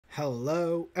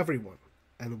Hello everyone,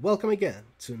 and welcome again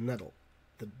to Nettle,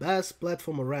 the best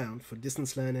platform around for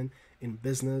distance learning in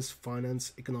business,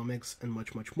 finance, economics, and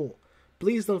much more.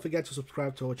 Please don't forget to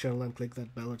subscribe to our channel and click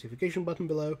that bell notification button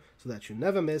below so that you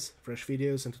never miss fresh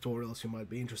videos and tutorials you might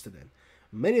be interested in.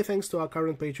 Many thanks to our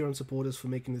current Patreon supporters for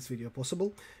making this video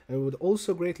possible, and we would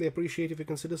also greatly appreciate if you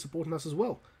consider supporting us as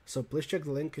well, so please check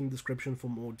the link in the description for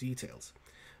more details.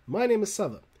 My name is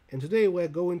Sava, and today we're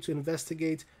going to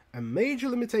investigate a major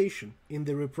limitation in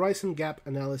the repricing gap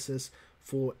analysis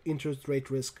for interest rate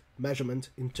risk measurement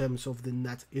in terms of the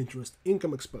net interest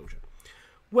income exposure.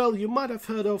 Well, you might have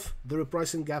heard of the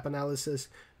repricing gap analysis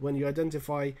when you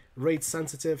identify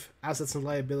rate-sensitive assets and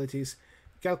liabilities,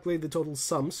 calculate the total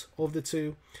sums of the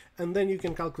two, and then you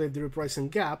can calculate the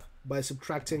repricing gap by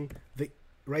subtracting the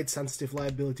rate-sensitive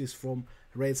liabilities from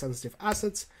rate-sensitive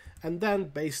assets, and then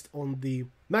based on the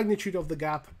magnitude of the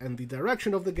gap and the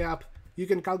direction of the gap, you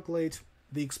can calculate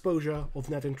the exposure of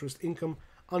net interest income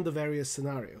under various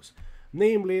scenarios.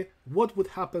 Namely, what would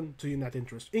happen to your net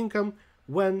interest income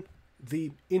when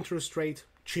the interest rate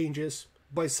changes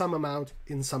by some amount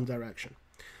in some direction.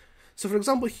 So for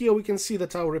example, here we can see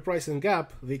that our repricing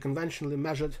gap, the conventionally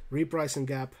measured repricing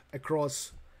gap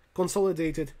across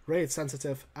consolidated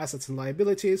rate-sensitive assets and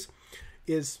liabilities,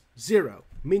 is 0,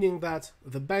 meaning that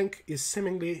the bank is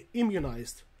seemingly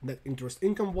immunized net interest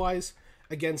income-wise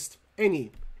against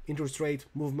any interest rate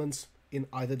movements in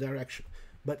either direction.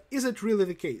 But is it really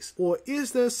the case? Or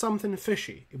is there something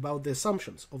fishy about the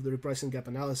assumptions of the repricing gap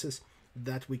analysis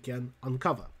that we can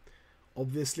uncover?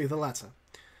 Obviously the latter.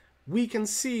 We can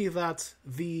see that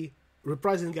the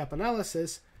repricing gap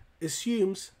analysis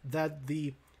assumes that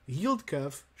the yield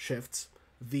curve shifts,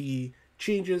 the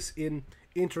changes in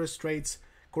interest rates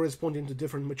corresponding to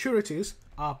different maturities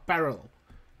are parallel,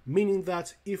 meaning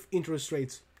that if interest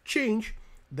rates change,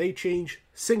 they change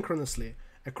synchronously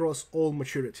across all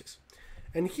maturities.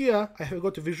 And here I have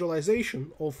got a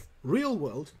visualization of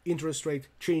real-world interest rate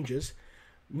changes,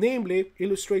 namely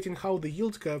illustrating how the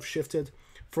yield curve shifted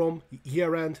from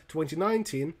year-end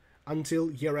 2019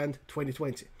 until year-end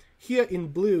 2020. Here in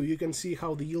blue you can see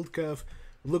how the yield curve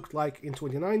looked like in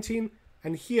 2019,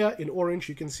 and here in orange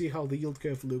you can see how the yield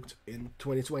curve looked in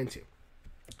 2020.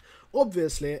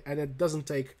 Obviously, and it doesn't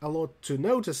take a lot to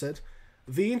notice it,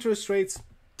 the interest rates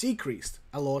decreased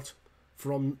a lot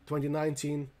from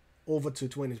 2019 over to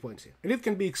 2020. And it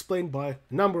can be explained by a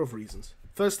number of reasons.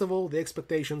 First of all, the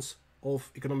expectations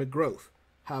of economic growth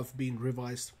have been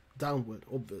revised downward,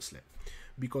 obviously,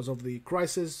 because of the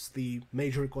crisis the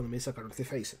major economies are currently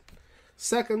facing.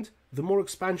 Second, the more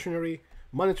expansionary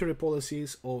monetary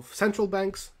policies of central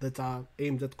banks that are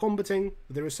aimed at combating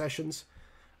the recessions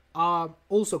are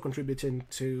also contributing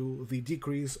to the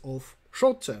decrease of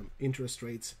short-term interest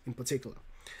rates in particular.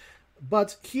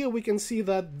 But here we can see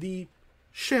that the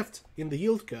shift in the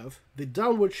yield curve, the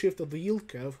downward shift of the yield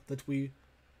curve that we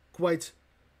quite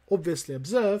obviously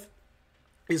observe,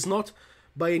 is not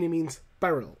by any means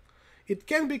parallel. It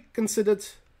can be considered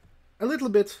a little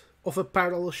bit of a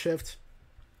parallel shift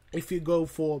if you go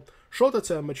for shorter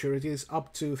term maturities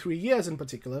up to 3 years in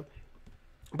particular,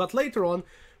 but later on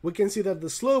we can see that the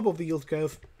slope of the yield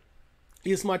curve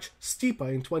is much steeper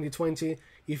in 2020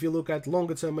 if you look at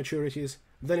longer term maturities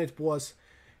than it was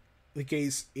the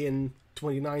case in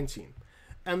 2019.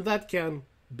 And that can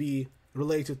be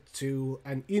related to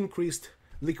an increased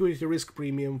liquidity risk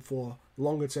premium for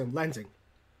longer term lending,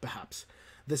 perhaps.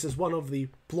 This is one of the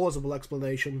plausible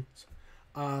explanations,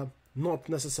 not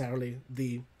necessarily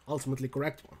the ultimately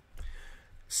correct one.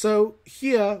 So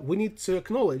here we need to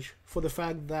acknowledge for the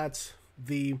fact that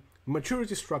the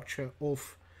maturity structure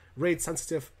of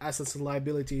rate-sensitive assets and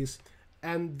liabilities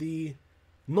and the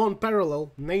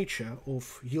non-parallel nature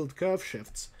of yield curve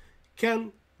shifts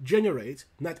can generate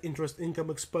net interest income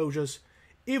exposures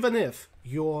even if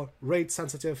your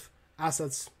rate-sensitive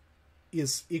assets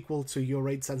is equal to your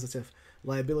rate-sensitive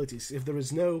liabilities, if there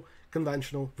is no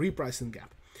conventional repricing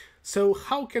gap. So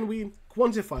how can we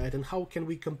quantify it and how can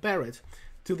we compare it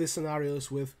to the scenarios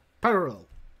with parallel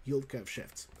yield curve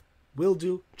shifts? We'll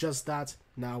do just that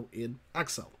now in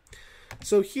Excel.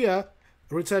 So here,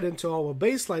 returning to our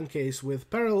baseline case with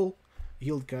parallel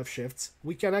yield curve shifts,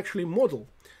 we can actually model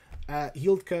a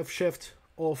yield curve shift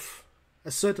of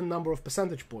a certain number of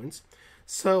percentage points.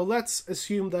 So let's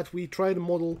assume that we try to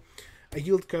model a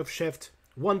yield curve shift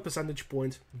 1 percentage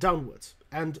point downwards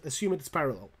and assume it's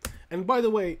parallel. And by the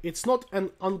way, it's not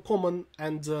an uncommon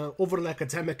and overly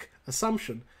academic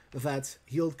assumption that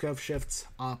yield curve shifts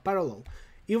are parallel.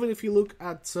 Even if you look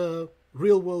at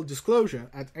real-world disclosure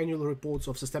at annual reports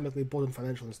of systemically important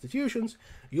financial institutions,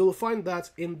 you'll find that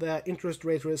in their interest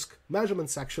rate risk measurement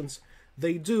sections,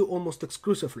 they do almost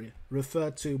exclusively refer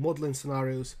to modeling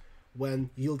scenarios when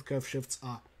yield curve shifts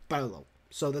are parallel.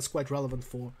 So that's quite relevant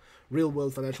for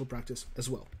real-world financial practice as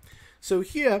well. So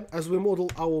here, as we model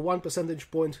our 1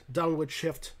 percentage point downward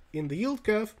shift in the yield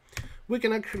curve, we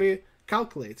can actually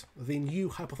calculate the new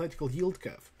hypothetical yield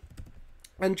curve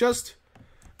and just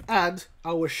add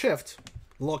our shift,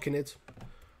 locking it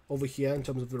over here in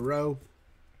terms of the row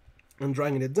and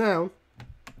dragging it down.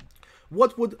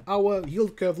 What would our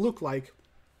yield curve look like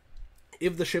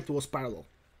if the shift was parallel?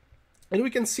 And we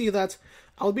can see that,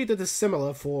 albeit it is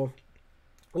similar for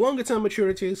longer term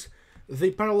maturities,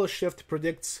 the parallel shift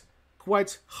predicts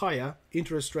quite higher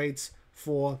interest rates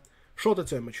for shorter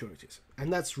term maturities.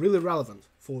 And that's really relevant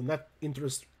for net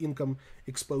interest income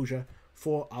exposure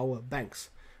for our banks.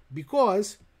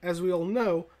 Because, as we all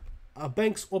know,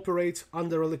 banks operate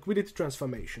under a liquidity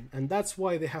transformation, and that's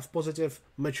why they have positive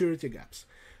maturity gaps.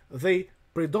 They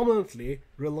predominantly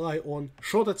rely on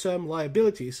shorter term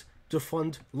liabilities to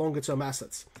fund longer term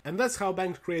assets. And that's how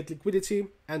banks create liquidity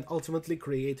and ultimately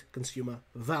create consumer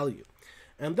value.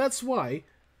 And that's why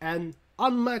an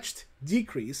unmatched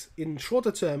decrease in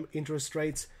shorter term interest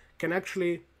rates can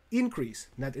actually increase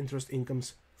net interest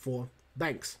incomes for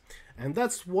banks. And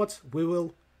that's what we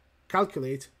will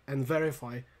calculate and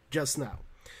verify just now.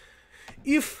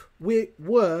 If we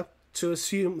were to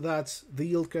assume that the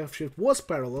yield curve shift was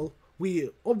parallel, we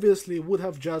obviously would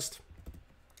have just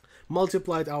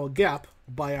multiplied our gap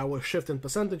by our shift in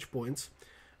percentage points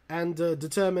and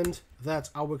determined that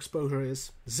our exposure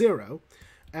is 0.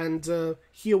 And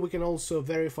here we can also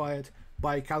verify it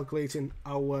by calculating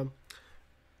our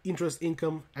interest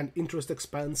income and interest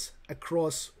expense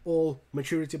across all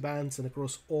maturity bands and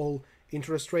across all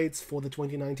interest rates for the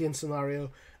 2019 scenario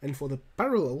and for the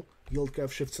parallel yield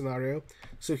curve shift scenario.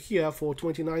 So here for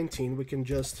 2019 we can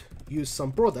just use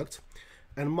some product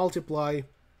and multiply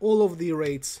all of the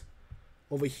rates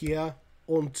over here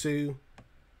onto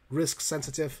risk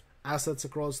sensitive assets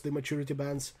across the maturity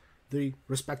bands, the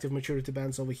respective maturity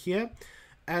bands over here.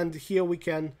 And here we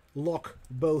can lock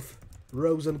both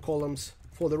rows and columns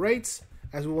for the rates,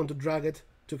 as we want to drag it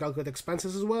to calculate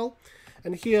expenses as well.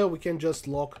 And here we can just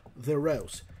lock the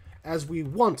rows, as we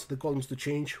want the columns to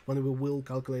change when we will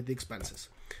calculate the expenses.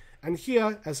 And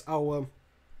here, as our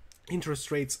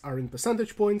interest rates are in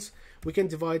percentage points, we can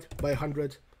divide by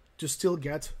 100 to still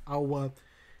get our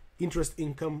interest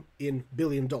income in $1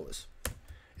 billion.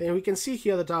 And we can see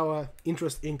here that our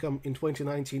interest income in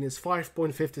 2019 is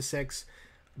 $5.56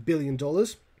 billion.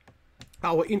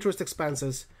 Our interest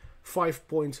expenses,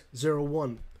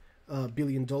 $5.01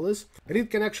 billion. And it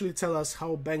can actually tell us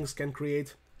how banks can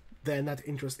create their net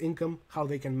interest income, how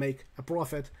they can make a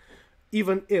profit,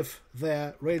 even if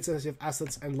their rate sensitive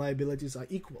assets and liabilities are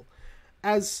equal.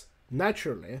 As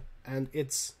naturally, and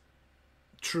it's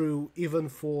true even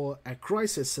for a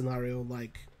crisis scenario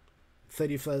like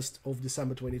 31st of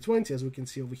December 2020, as we can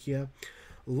see over here,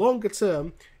 longer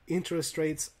term interest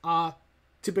rates are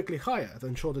typically higher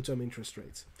than shorter term interest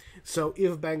rates. So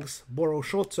if banks borrow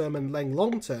short term and lend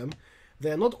long term,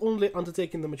 they're not only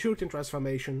undertaking the maturity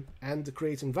transformation and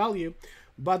creating value,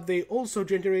 but they also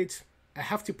generate a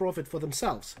hefty profit for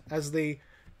themselves, as they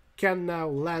can now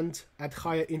lend at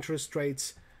higher interest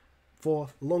rates for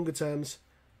longer terms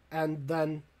and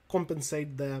then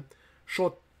compensate their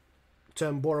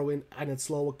short-term borrowing at its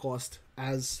lower cost,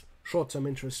 as short-term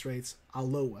interest rates are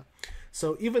lower.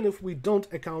 So even if we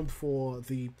don't account for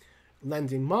the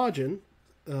lending margin,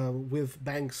 with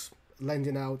banks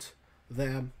lending out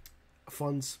their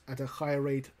funds at a higher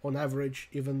rate on average,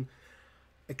 even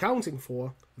accounting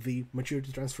for the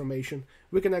maturity transformation,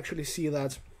 we can actually see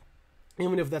that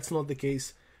even if that's not the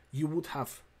case, you would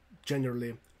have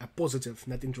generally a positive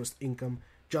net interest income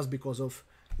just because of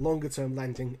longer term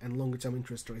lending and longer term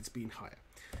interest rates being higher.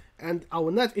 And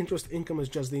our net interest income is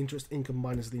just the interest income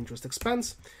minus the interest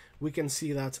expense. We can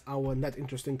see that our net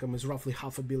interest income is roughly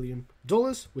 $500 million,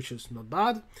 which is not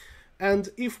bad. And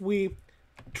if we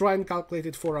try and calculate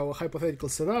it for our hypothetical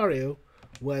scenario,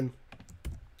 when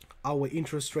our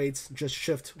interest rates just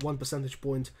shift 1 percentage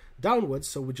point downwards,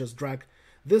 so we just drag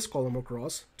this column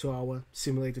across to our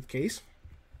simulated case,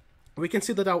 we can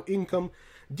see that our income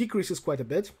decreases quite a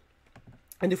bit.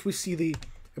 And if we see the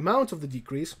amount of the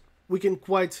decrease, we can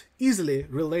quite easily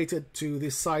relate it to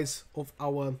the size of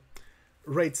our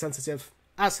rate-sensitive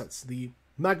assets, the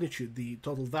magnitude, the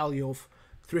total value of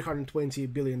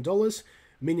 $320 billion,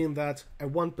 meaning that a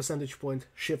 1 percentage point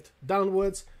shift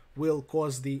downwards will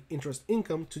cause the interest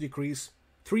income to decrease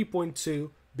 $3.2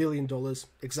 billion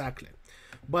exactly.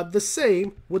 But the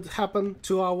same would happen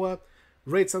to our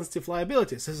rate-sensitive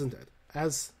liabilities, isn't it?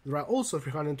 as there are also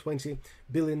 $320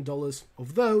 billion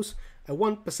of those, a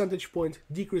 1 percentage point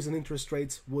decrease in interest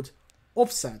rates would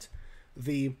offset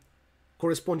the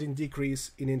corresponding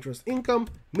decrease in interest income,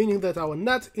 meaning that our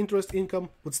net interest income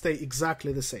would stay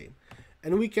exactly the same.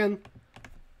 And we can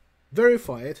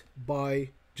verify it by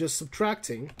just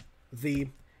subtracting the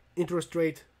interest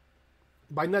rate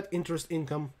by net interest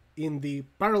income in the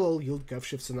parallel yield curve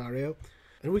shift scenario,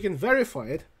 and we can verify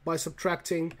it by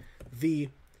subtracting the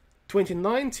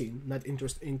 2019 net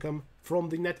interest income from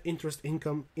the net interest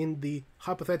income in the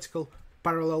hypothetical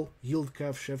parallel yield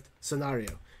curve shift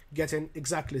scenario, getting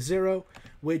exactly zero,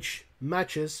 which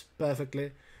matches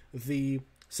perfectly the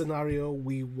scenario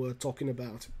we were talking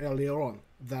about earlier on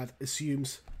that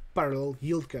assumes parallel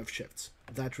yield curve shifts,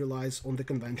 that relies on the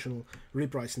conventional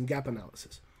repricing gap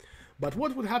analysis. But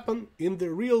what would happen in the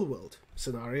real world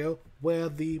scenario where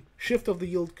the shift of the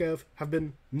yield curve have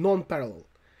been non-parallel,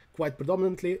 quite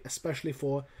predominantly, especially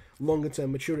for longer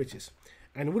term maturities?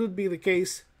 And would it be the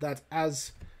case that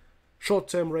as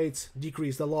short-term rates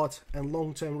decreased a lot and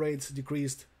long-term rates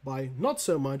decreased by not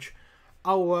so much,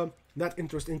 our net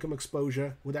interest income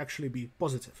exposure would actually be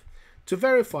positive? To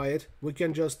verify it, we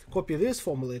can just copy this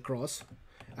formula across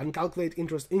and calculate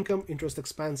interest income, interest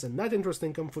expense, and net interest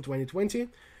income for 2020,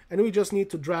 and we just need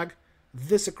to drag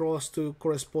this across to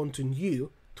correspond to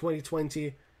new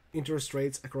 2020 interest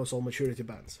rates across all maturity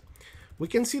bands. We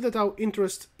can see that our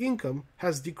interest income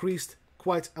has decreased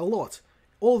quite a lot,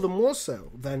 all the more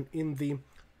so than in the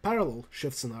parallel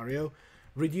shift scenario,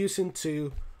 reducing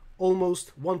to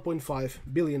almost $1.5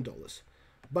 billion.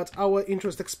 But our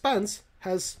interest expense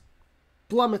has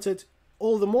plummeted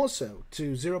all the more so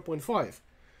to $0.5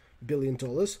 billion,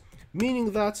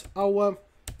 meaning that our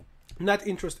net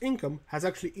interest income has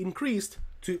actually increased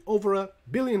to over $1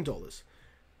 billion,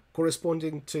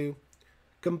 corresponding to,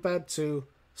 compared to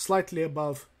slightly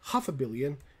above $500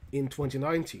 million in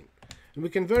 2019. And we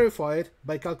can verify it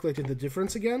by calculating the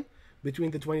difference again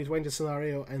between the 2020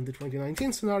 scenario and the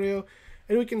 2019 scenario,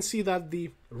 and we can see that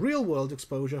the real world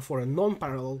exposure for a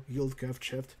non-parallel yield curve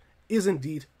shift is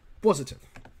indeed positive.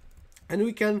 And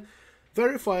we can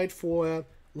verify it for a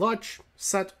large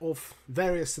set of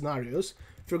various scenarios.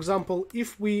 For example,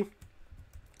 if we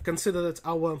consider that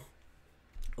our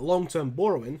long-term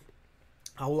borrowing,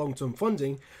 our long-term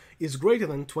funding, is greater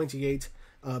than $28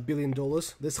 billion,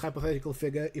 this hypothetical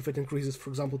figure, if it increases, for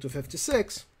example, to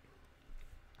 56,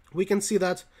 we can see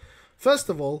that, first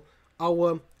of all,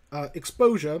 our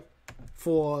exposure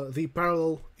for the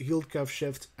parallel yield curve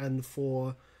shift and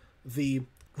for the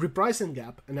repricing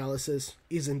gap analysis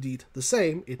is indeed the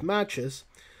same, it matches,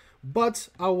 but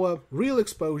our real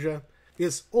exposure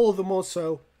is all the more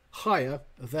so higher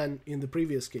than in the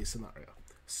previous case scenario.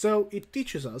 So it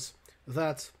teaches us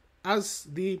that as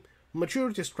the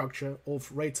maturity structure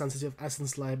of rate-sensitive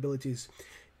assets and liabilities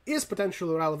is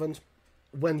potentially relevant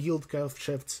when yield curve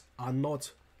shifts are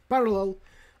not parallel,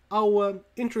 our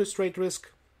interest rate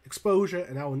risk exposure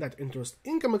and our net interest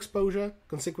income exposure,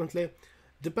 consequently,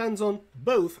 depends on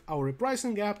both our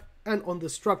repricing gap and on the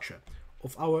structure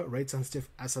of our rate-sensitive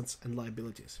assets and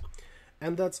liabilities.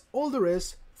 And that's all there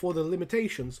is for the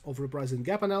limitations of repricing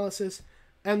gap analysis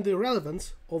and the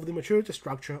relevance of the maturity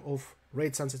structure of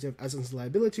rate-sensitive assets and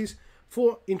liabilities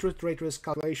for interest rate risk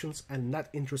calculations and net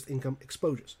interest income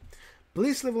exposures.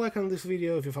 Please leave a like on this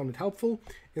video if you found it helpful.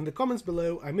 In the comments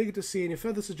below, I'm eager to see any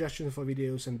further suggestions for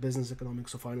videos in business,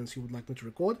 economics, or finance you would like me to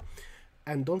record.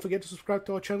 And don't forget to subscribe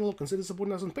to our channel or consider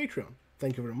supporting us on Patreon.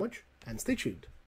 Thank you very much, and stay tuned.